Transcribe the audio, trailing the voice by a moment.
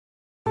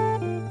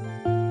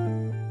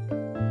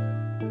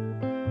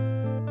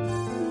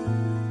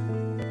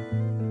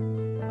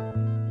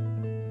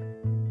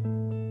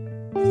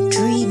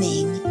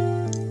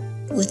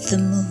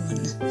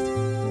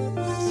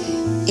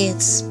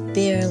It's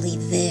barely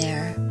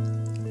there.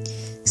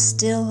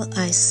 Still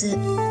I sit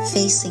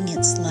facing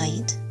its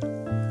light.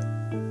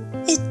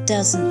 It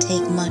doesn't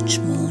take much,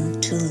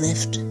 moon, to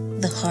lift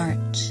the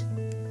heart.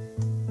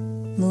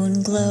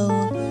 Moon glow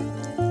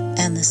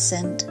and the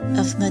scent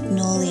of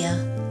magnolia.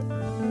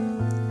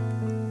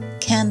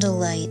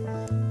 Candlelight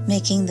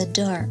making the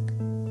dark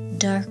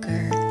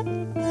darker.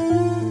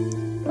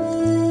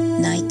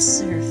 Night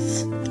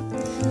surf,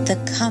 the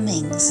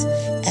comings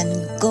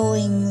and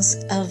goings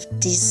of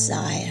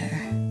desire.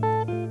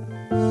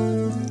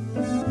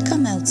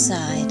 Come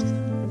outside.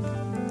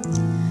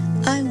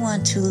 I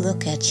want to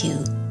look at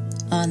you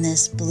on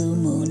this blue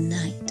moon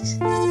night,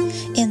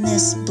 in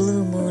this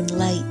blue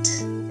moonlight.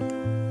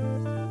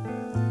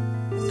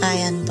 I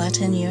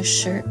unbutton your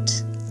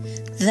shirt,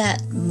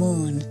 that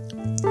moon,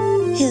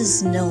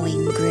 his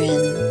knowing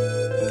grin.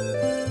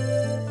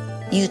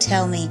 You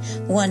tell me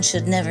one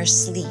should never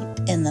sleep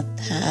in the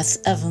path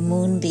of a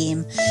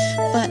moonbeam,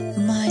 but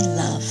my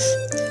love,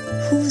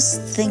 who's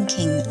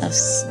thinking of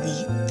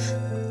sleep?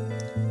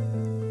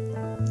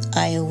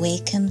 I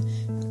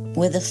awaken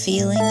with a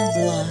feeling of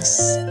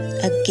loss,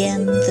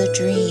 again the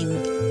dream,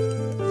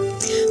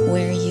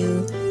 where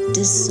you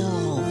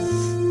dissolve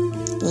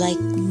like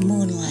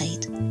moonlight.